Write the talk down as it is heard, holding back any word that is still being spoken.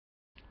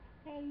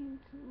Hey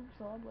YouTube,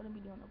 so I'm gonna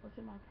be doing a bunch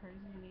of my crazy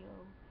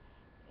nail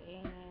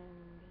and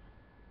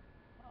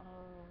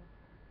uh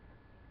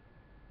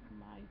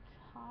my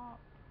top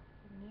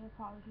nail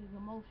polishes, the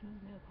most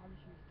used nail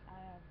polishes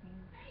I have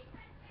used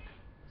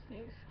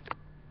since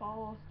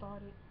fall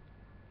started.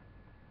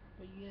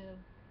 But yeah,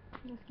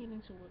 let's get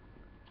into it.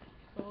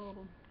 So,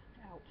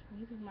 ouch,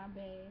 this is my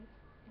bag.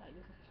 Like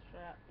this is a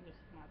strap, and this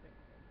is my bag.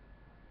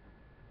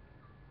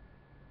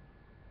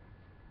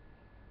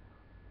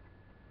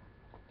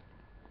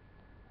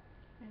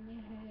 And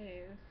it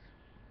has,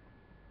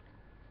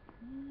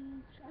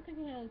 I think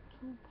it has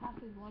two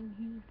pockets, one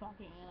huge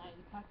pocket and like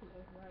the pocket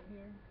is right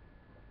here.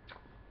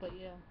 But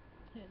yeah,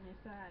 and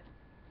inside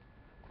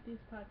this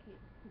pocket,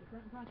 the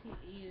front pocket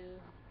is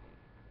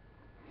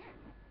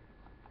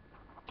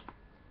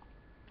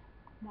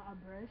my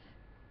brush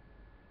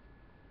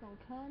from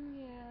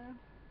Kanye.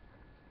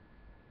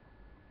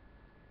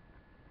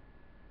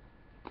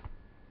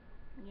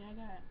 Yeah, I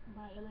got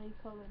my LA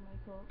Color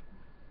makeup.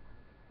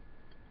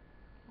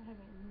 I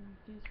haven't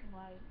used this in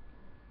like,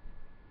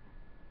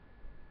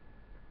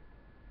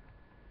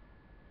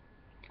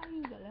 I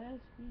used it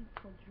last week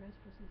for Dress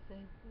for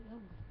Success, but that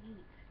was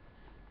it.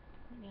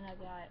 And then I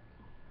got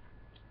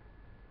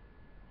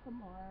a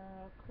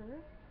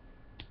marker,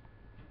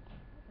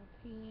 a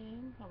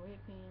pen, a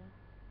red pen,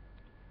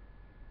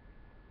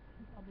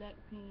 a black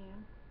pen,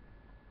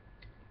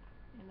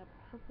 and a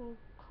purple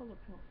color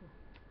pencil.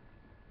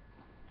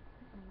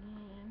 And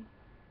then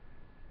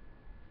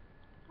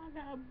I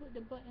gotta put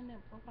the button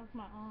that broke off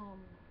my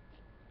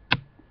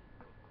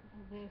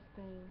this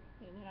thing.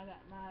 And then I got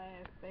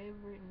my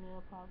favorite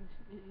nail polish.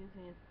 It is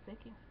in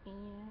Second Skin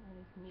and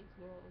it's Mixed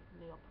Girls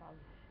nail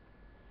polish.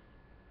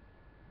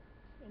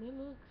 And it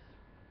looks,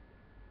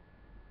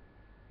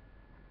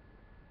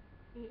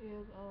 it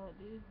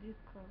is this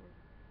color.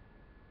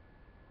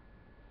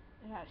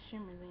 It got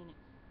shimmers in it.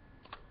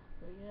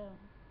 So yeah.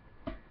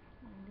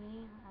 And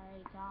then I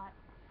got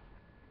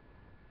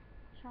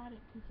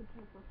Trident piece of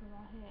paper because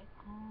I had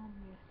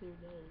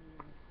yesterday.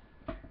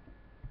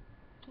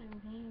 And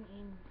then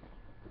in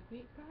the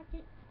big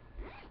pocket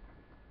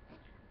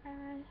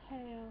I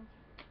have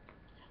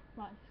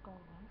my scarf.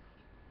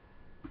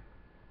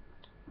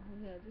 Oh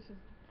yeah, this is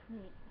the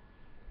print.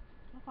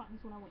 I found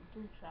this when I went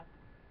thrift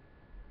shopping.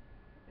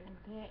 And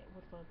that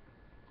was a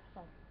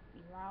like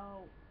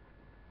loud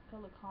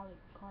color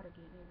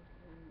cardigan.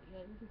 And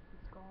yeah, this is the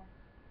scarf.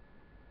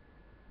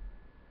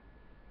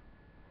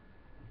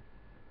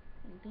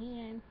 And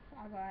then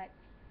I got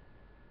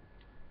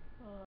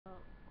uh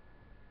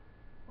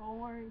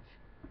orange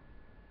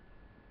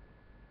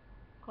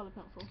color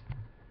pencil.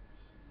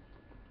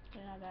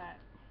 And I got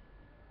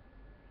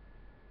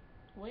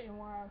Wet and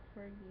Wild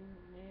Fragrant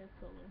nail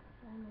color.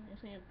 I don't know,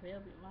 it's saying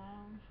Velvet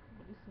Lounge,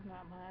 but this is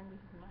not mine.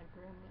 This is my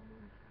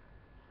grandmother's.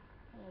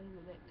 I gotta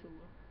leave that to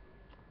her.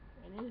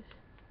 And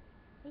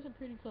it's a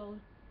pretty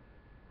color.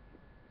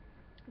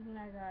 And then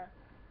I got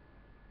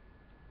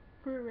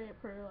Pretty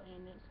Red Pearl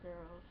and Next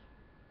Girls.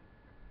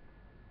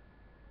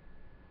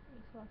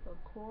 It's like a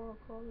coral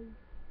color.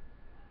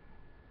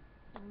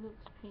 It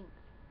looks pink.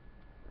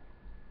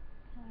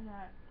 I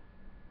got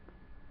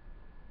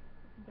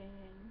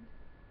bands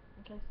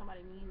in case somebody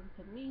needs it.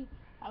 Cause me,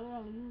 I don't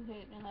really use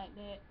it and like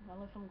that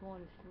unless I'm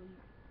going to sleep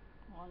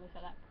or unless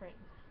I got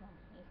practice or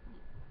something. That's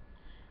it.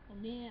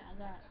 And then I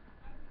got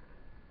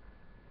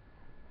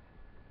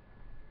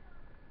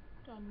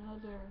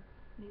another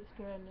Knit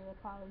Girl nail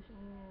polish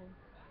in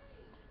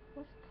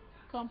what's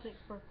complex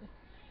purple.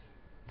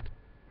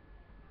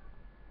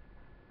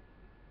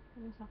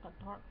 And it's like a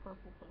dark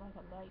purple, but like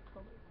a light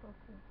colored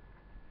purple.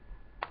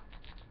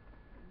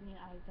 And then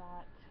I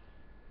got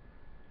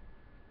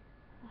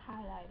a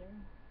highlighter,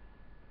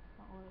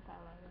 my orange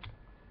highlighter.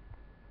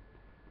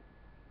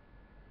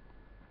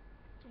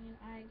 And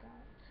I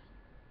got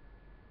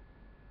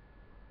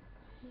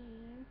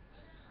pen.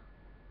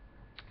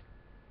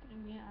 And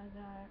then I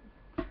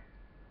got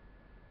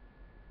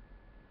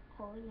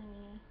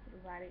Cortland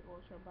Exotic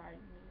Ultra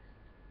Body Mist.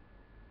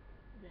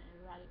 The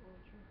Exotic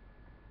Ultra.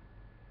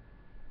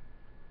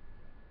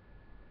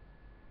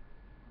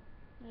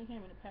 And it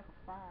came in a pack of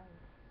 5.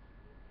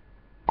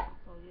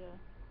 So yeah.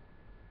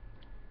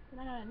 Then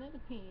I got another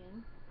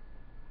pen.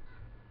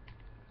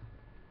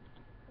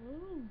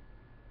 Ooh.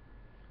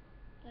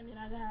 And then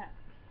I got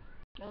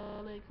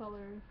LA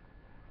Color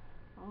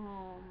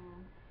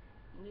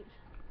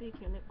lipstick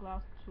and lip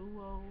gloss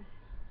duo.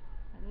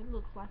 And it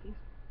looks like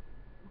it's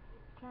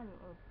kind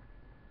of a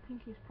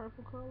pinkish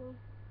purple color.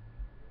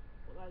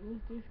 But like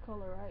this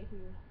color right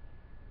here.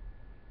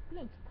 It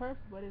looks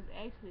purple, but it's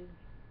actually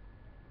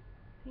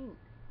pink.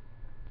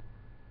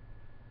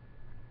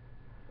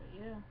 But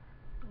yeah.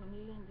 And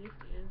then this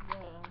is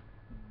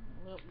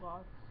lip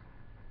gloss.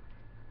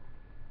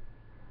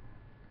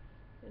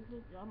 It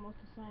looks almost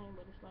the same,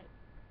 but it's like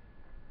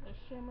a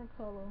shimmer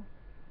color.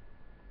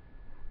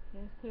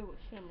 And it's clear with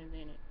shimmers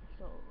in it.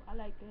 So I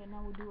like that, and I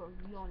will do a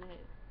review on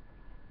that.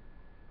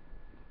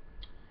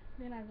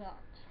 Then I got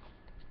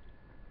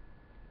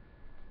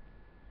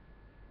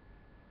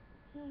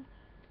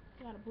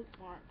I got a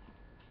bookmark.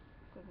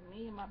 Cause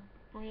me and my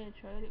friend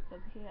traded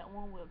because he had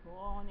one with a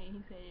ball on it. He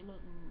said it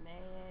looked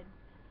mad,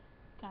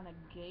 kind of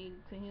gay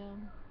to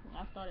him.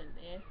 I started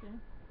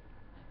laughing,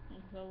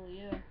 and so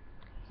yeah,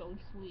 so we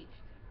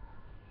switched.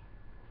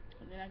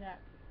 And then I got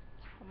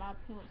my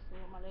pencil,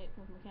 my lead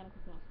pencil,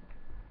 mechanical pencil.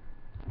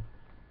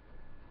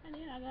 And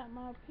then I got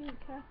my pink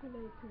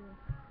calculator.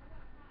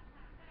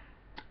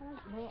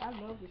 I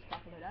love this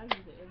calculator. I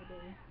use it every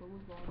day for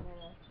who's going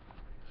math.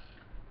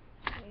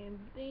 And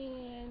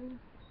then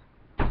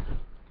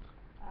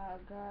I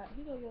got,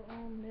 here go your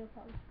nail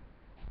polish.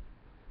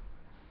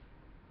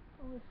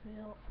 Oh, it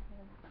fell.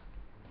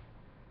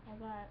 I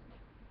got,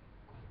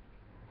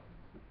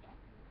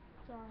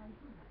 sorry,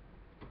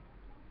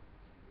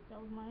 that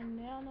was my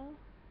Nana.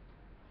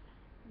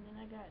 And then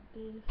I got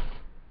this.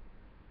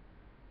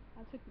 I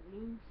took it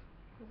loose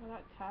because I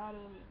got tired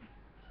of it.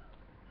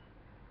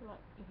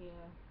 Like,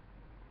 yeah.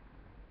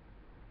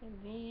 And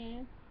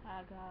then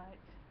I got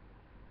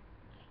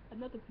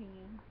another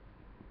pen.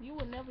 You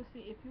will never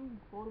see, if you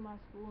go to my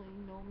school and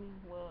you know me,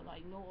 well,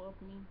 like know of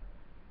me,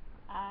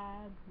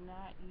 I do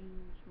not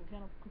use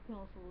mechanical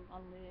pencils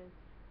unless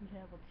we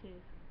have a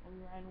test and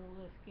we write on a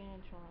little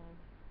Scantron.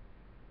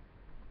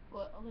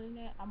 But other than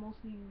that, I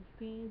mostly use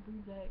pens,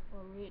 blue, black,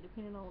 or red,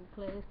 depending on the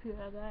class period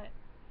I got.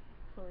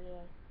 So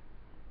yeah.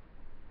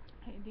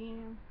 And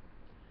then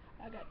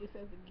I got this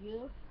as a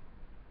gift,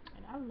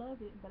 and I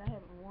love it, but I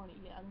haven't worn it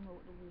yet. I don't know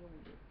what to wear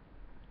with it.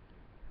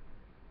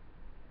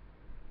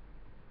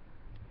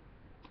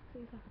 See,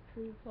 it's like a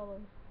pretty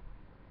color.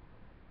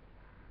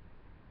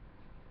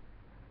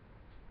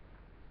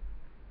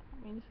 I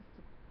mean, this is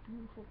a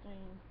beautiful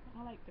thing.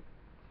 I like the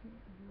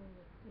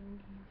little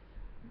thingies.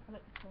 I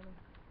like the color.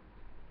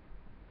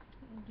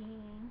 And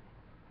then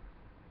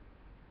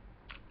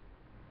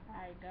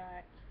I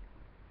got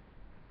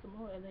some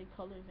more LA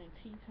colors and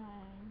tea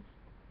time.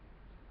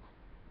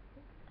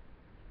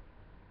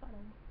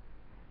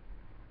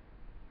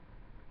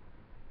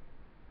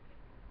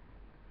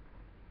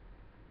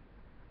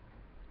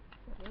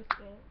 So that's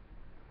that.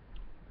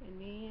 And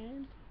then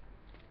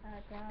I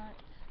got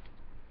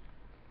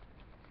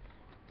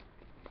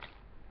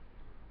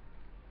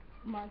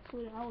my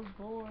Twitter. I was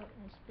bored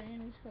in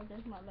Spanish because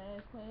that's my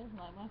last class.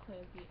 Like my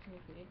class gets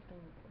here for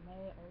everything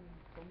mad early,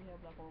 so we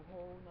have like a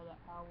whole another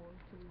hour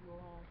till we go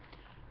home.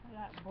 I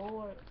got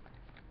bored,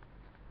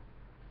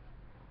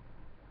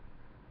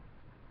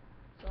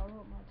 so I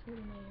wrote my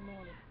Twitter name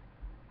on it.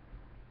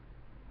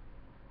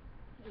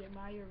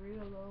 Admire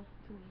real love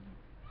to you.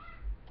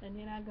 And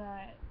then I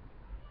got,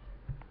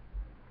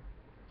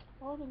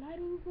 oh, the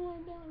lighting is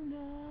going down.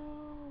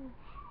 No.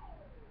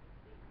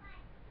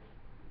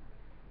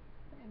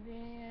 And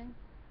then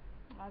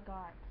I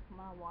got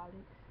my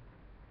wallet.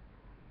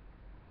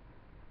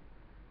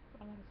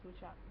 I gotta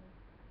switch out.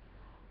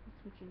 I'm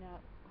switching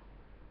out.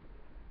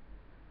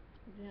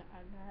 And then I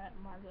got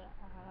my little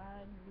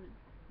eye,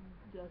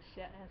 the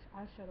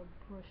eyeshadow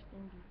brush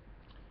thingy.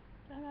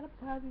 I got a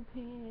bobby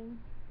pin.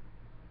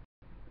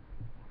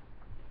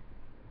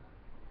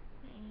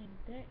 And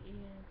that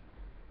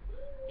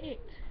is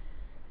it.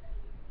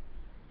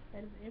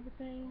 That is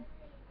everything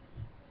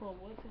for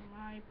what's in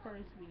my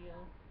purse video.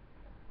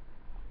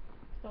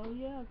 So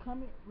yeah,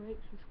 comment, rate,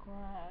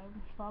 subscribe.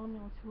 Follow me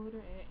on Twitter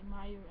at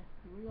Admire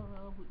Real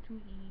Love with 2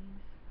 E's.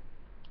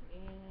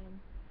 And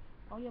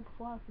oh yeah,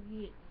 before I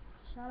forget,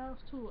 shout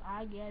outs to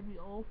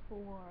iGabby04,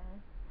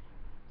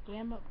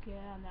 Glam Up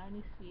Gal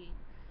 96,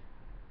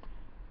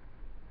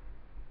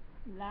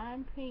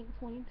 Lime Pink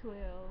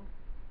 2012,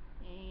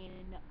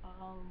 and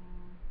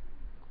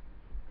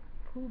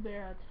Pooh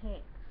Bear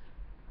Attacks.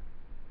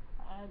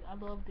 I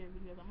love their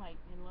videos. I'm like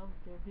in love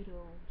with their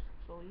videos.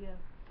 So yeah,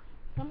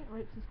 comment,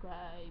 rate,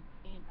 subscribe,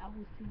 and I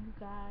will see you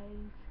guys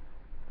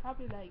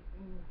probably like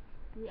in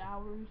 3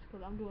 hours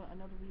because I'm doing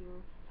another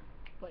video.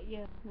 But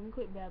yeah, let me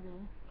quit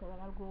babbling because I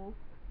gotta go.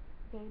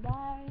 Okay,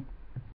 bye.